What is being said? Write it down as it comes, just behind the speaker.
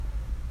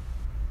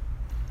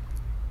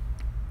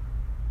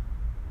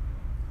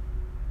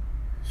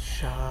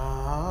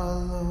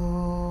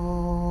Shalom.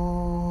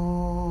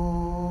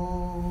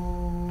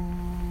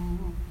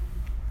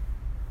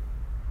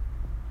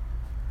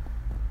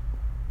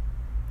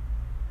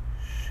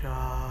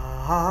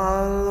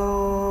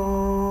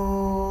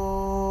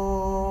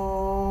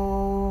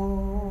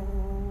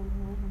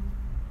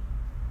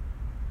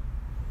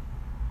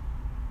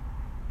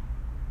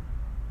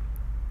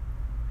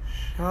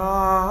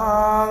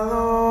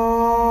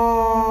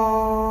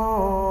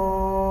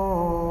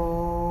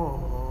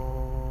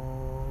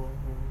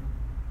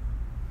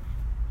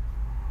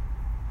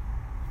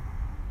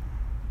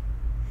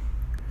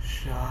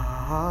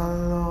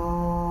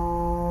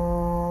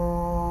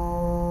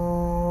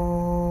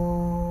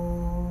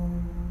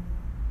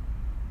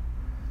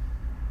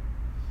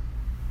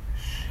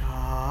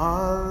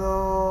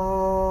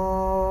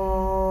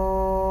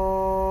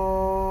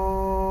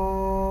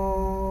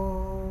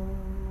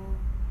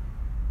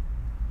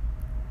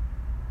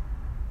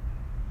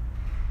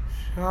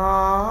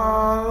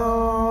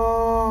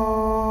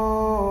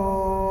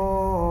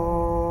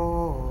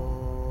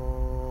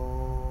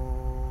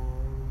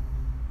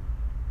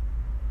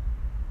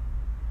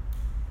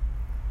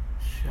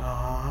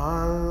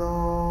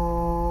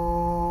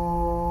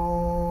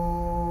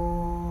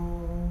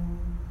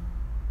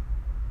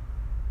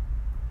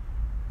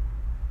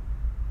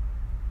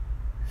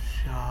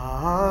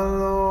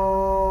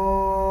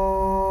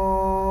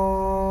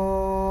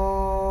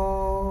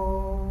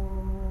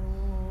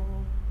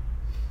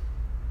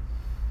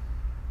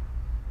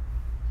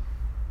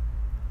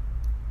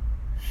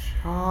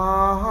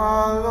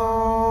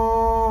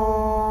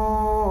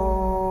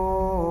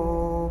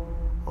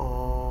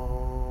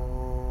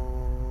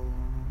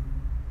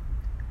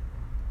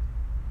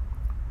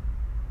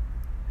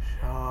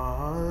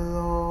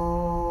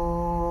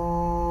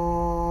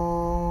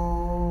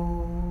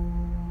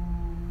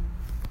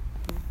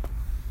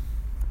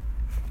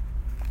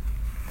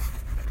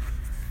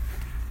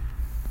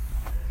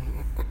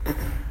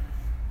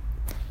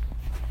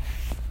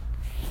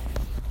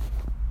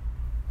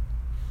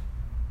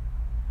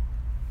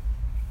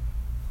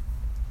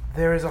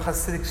 There is a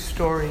Hasidic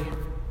story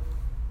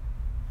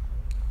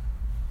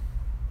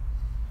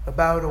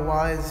about a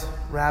wise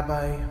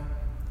rabbi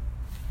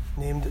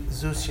named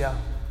Zusya.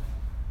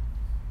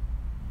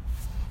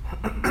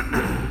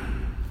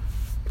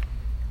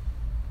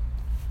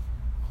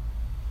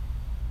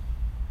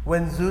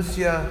 When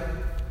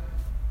Zusya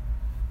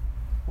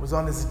was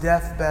on his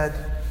deathbed,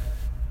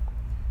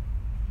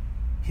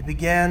 he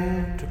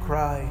began to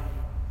cry.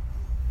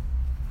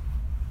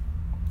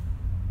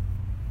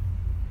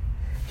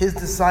 His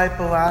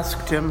disciple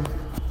asked him,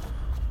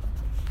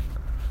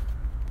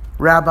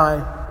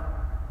 "Rabbi,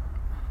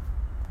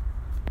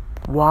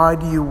 why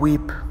do you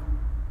weep?"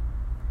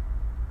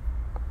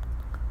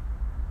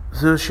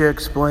 Zusya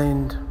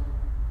explained,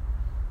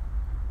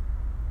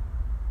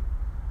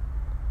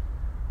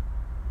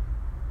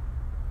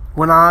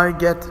 "When I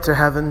get to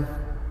heaven,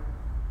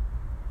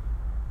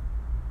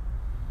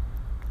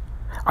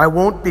 I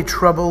won't be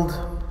troubled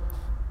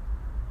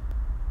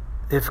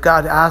if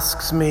God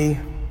asks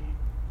me,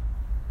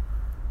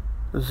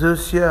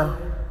 'Zusya,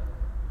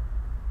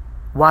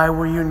 why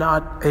were you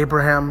not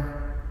Abraham?'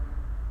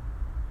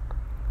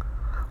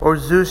 Or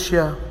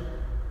 'Zusya,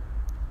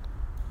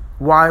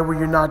 why were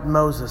you not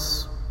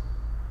Moses?'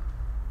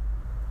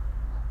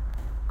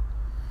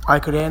 I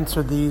could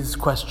answer these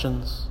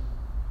questions.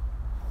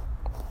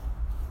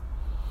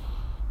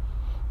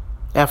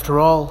 After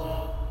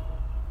all,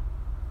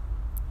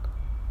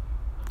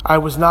 I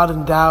was not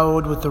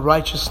endowed with the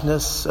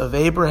righteousness of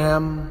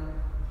Abraham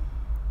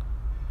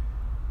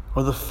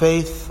or the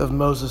faith of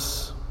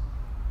Moses.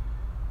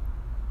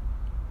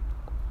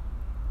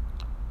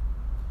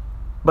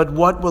 But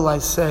what will I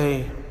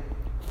say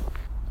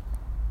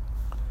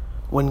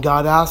when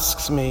God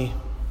asks me,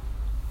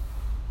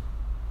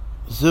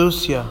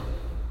 'Zusya,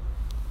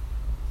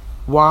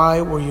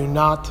 why were you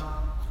not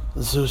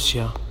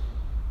Zusya?'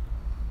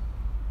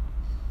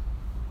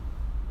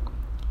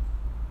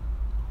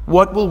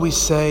 What will we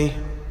say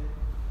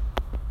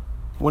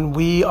when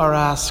we are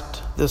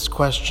asked this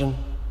question?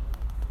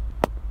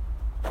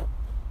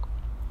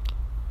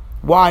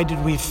 Why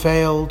did we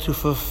fail to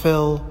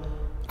fulfill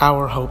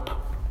our hope?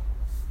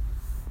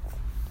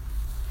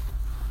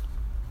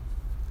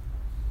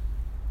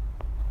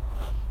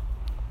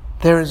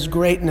 There is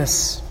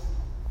greatness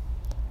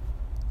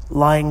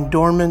lying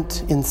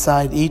dormant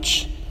inside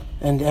each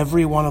and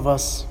every one of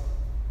us.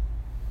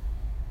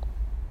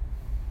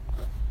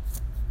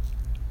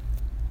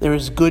 There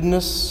is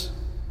goodness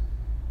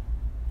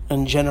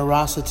and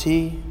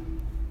generosity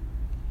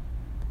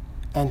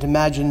and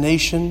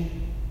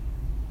imagination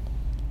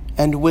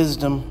and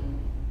wisdom.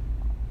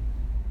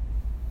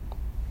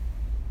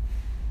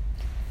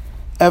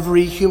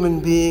 Every human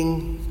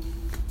being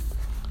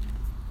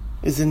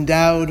is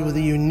endowed with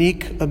a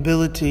unique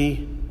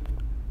ability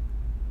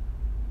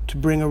to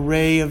bring a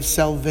ray of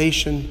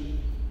salvation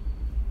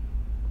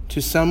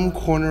to some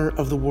corner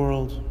of the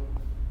world.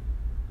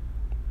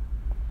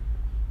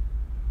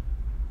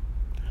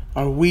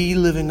 Are we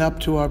living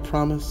up to our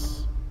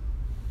promise?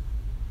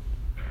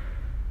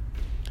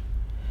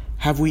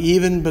 Have we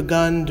even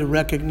begun to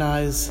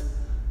recognize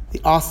the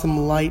awesome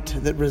light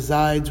that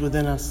resides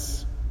within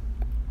us?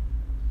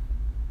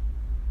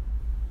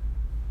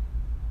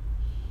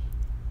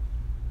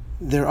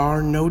 There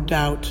are no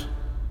doubt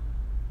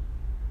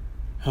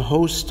a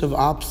host of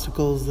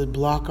obstacles that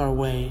block our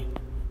way.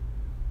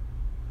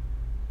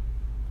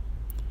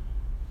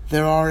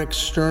 There are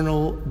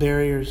external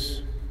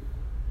barriers,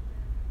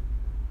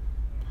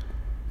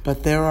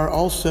 but there are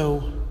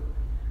also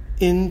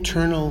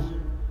internal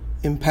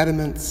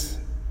impediments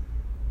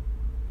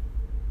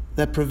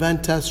that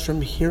prevent us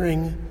from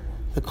hearing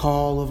the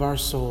call of our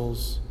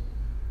souls.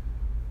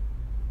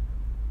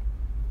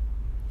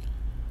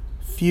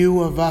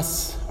 Few of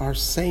us are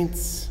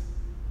saints,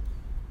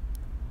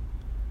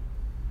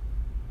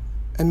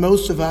 and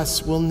most of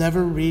us will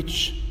never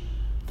reach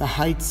the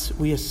heights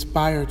we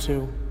aspire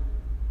to.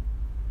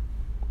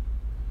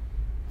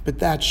 But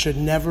that should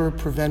never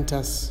prevent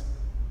us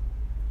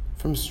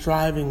from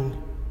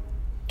striving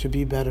to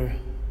be better.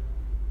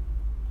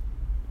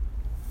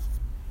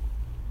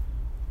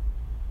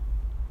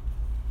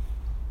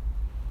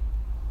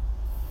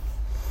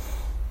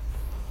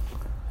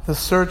 The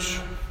search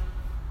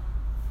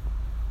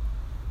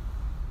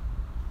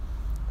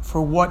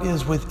for what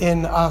is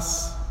within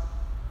us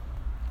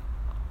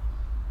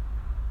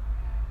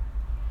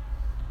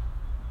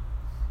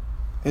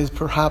is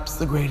perhaps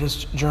the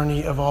greatest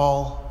journey of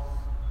all.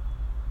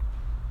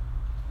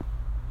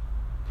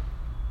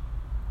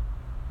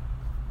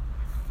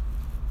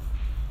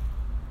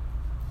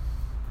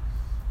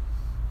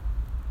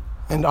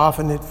 And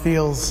often it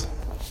feels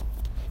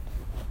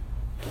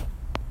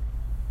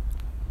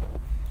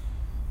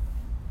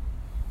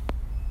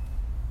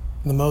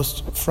the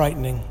most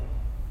frightening.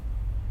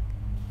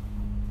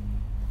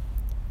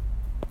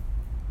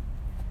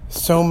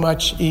 So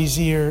much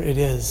easier it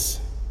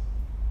is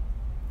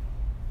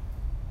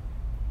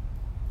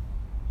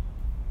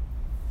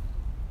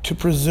to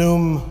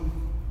presume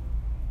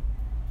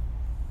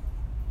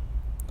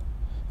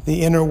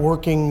the inner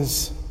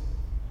workings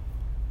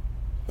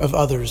of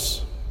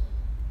others.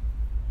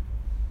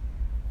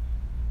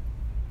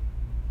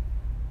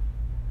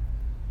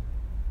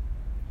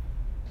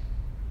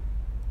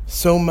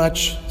 So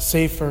much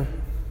safer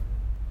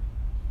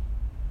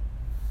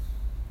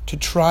to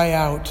try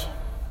out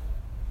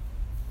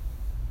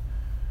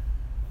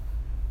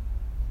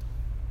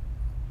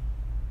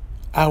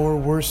our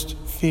worst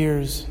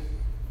fears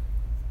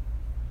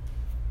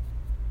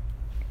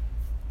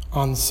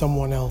on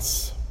someone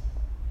else.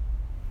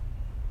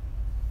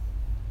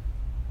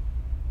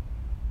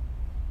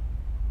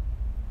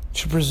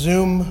 To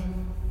presume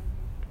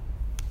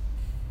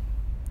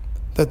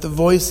that the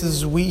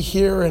voices we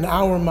hear in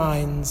our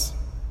minds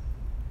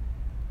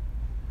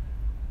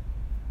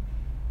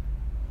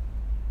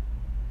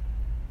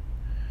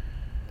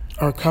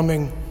are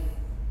coming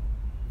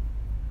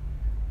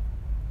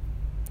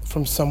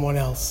from someone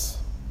else.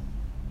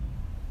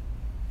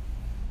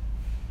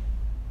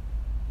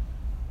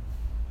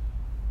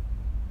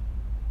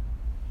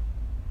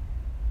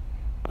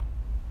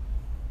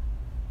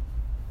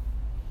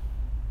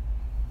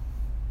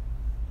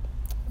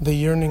 The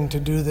yearning to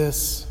do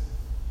this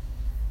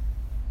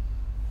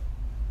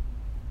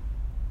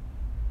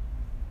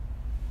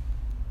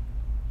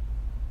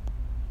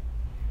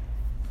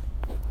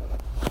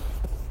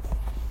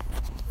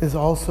is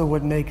also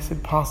what makes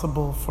it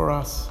possible for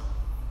us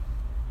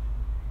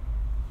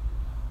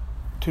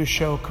to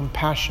show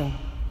compassion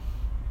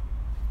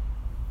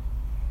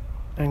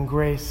and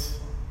grace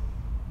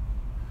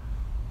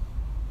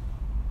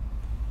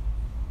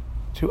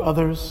to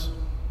others,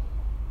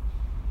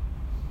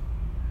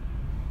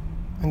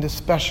 and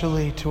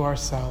especially to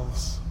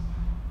ourselves.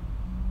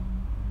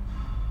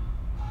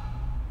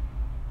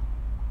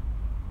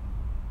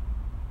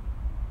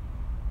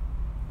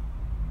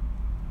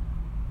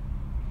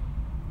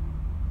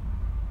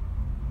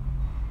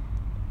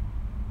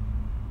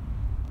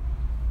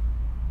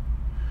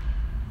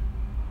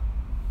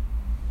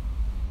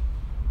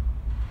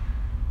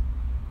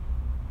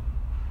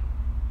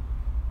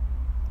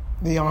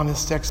 The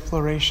honest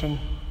exploration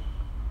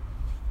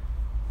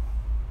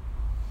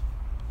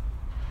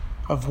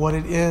of what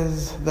it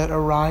is that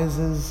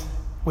arises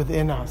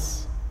within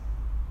us.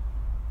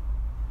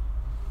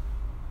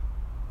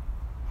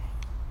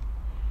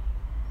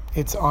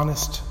 It's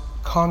honest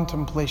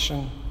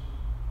contemplation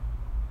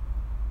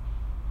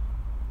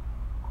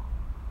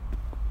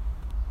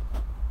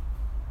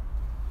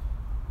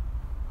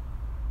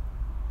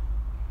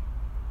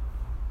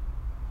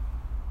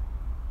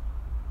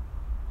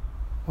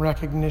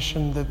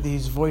recognition that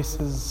these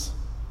voices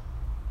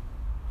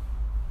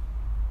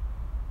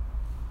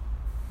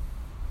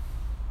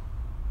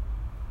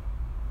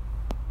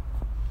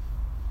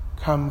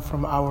come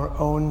from our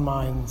own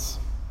minds,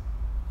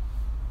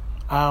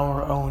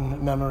 our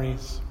own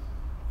memories.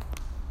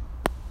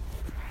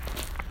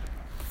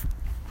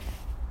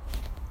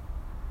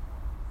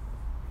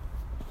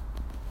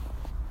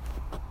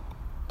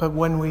 But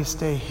when we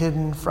stay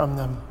hidden from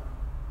them,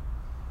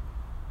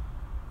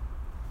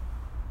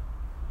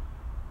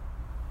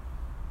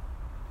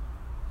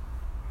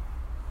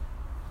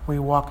 we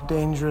walk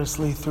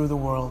dangerously through the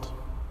world.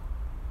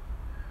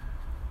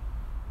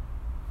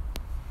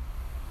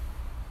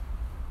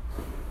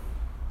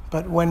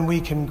 But when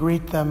we can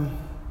greet them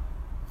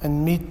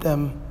and meet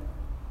them,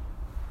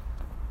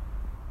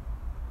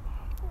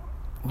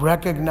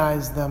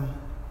 recognize them,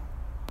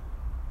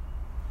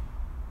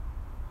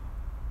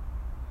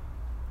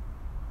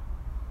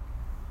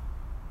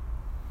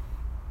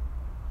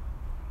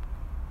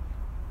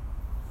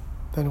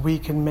 then we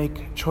can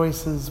make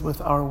choices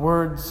with our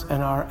words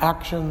and our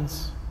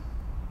actions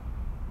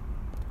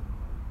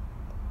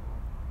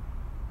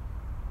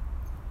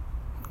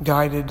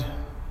guided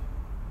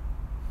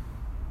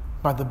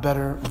by the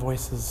better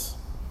voices.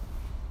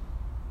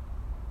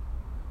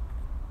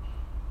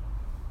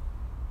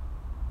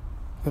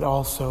 That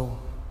also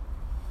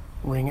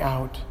ring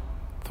out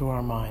through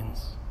our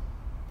minds.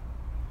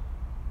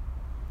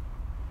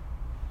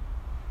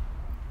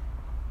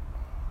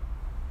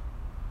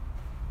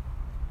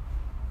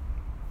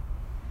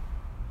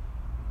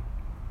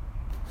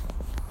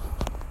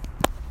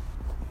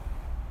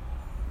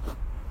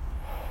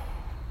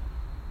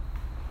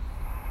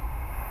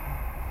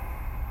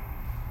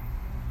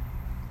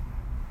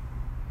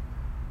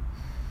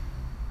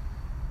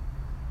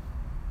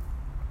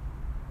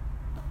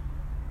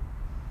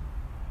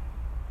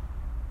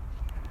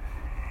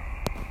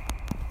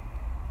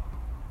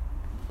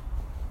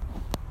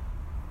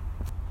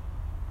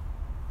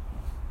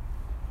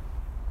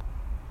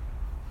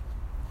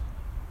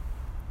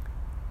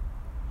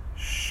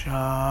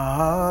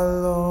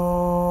 Shalom.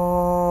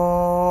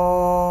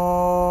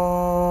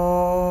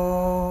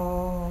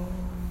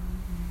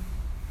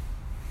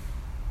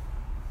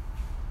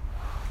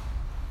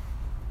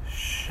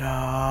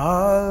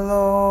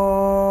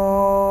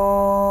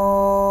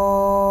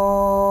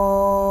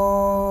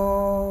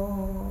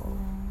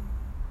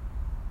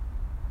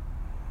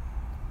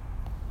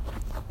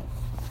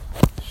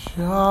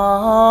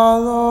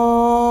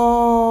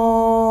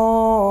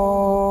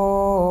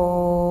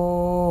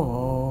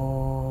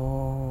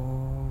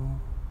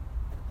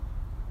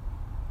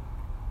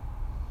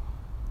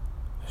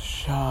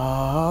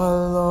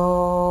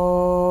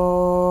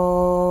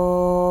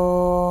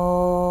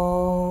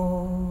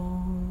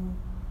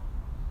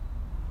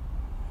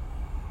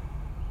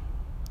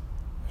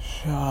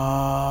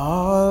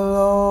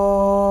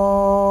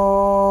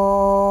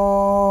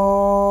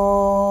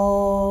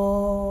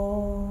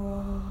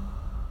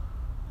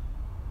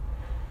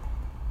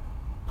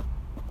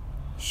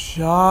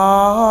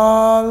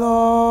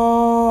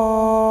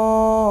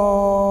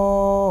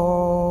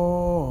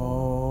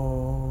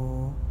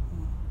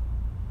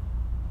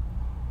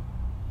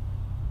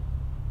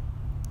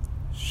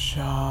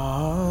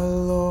 Shalom.